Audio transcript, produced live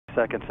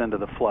seconds into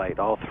the flight.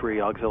 All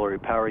three auxiliary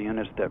power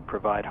units that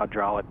provide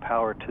hydraulic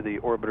power to the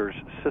orbiter's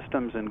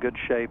systems in good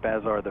shape,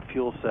 as are the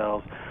fuel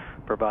cells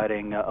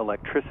providing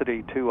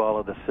electricity to all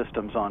of the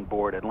systems on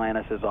board.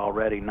 Atlantis is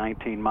already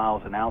 19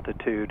 miles in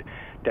altitude,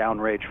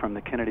 downrange from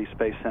the Kennedy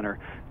Space Center,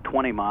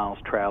 20 miles,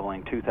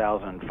 traveling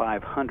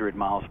 2,500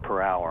 miles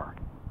per hour.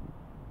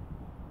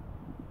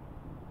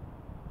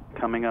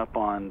 Coming up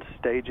on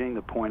staging,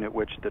 the point at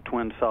which the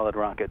twin solid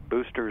rocket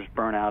boosters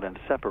burn out and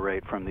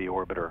separate from the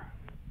orbiter.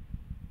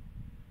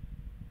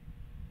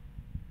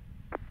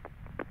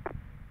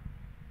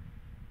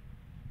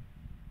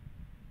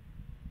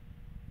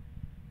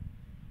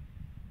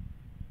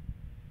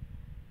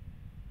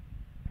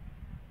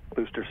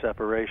 Booster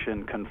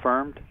separation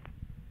confirmed.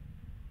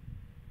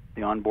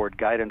 The onboard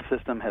guidance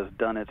system has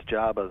done its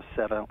job of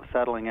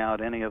settling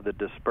out any of the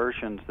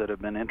dispersions that have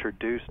been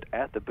introduced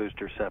at the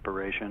booster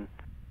separation.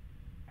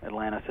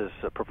 Atlantis'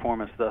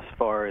 performance thus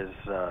far is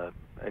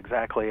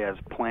exactly as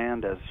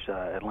planned as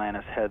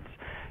Atlantis heads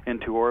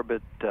into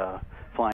orbit.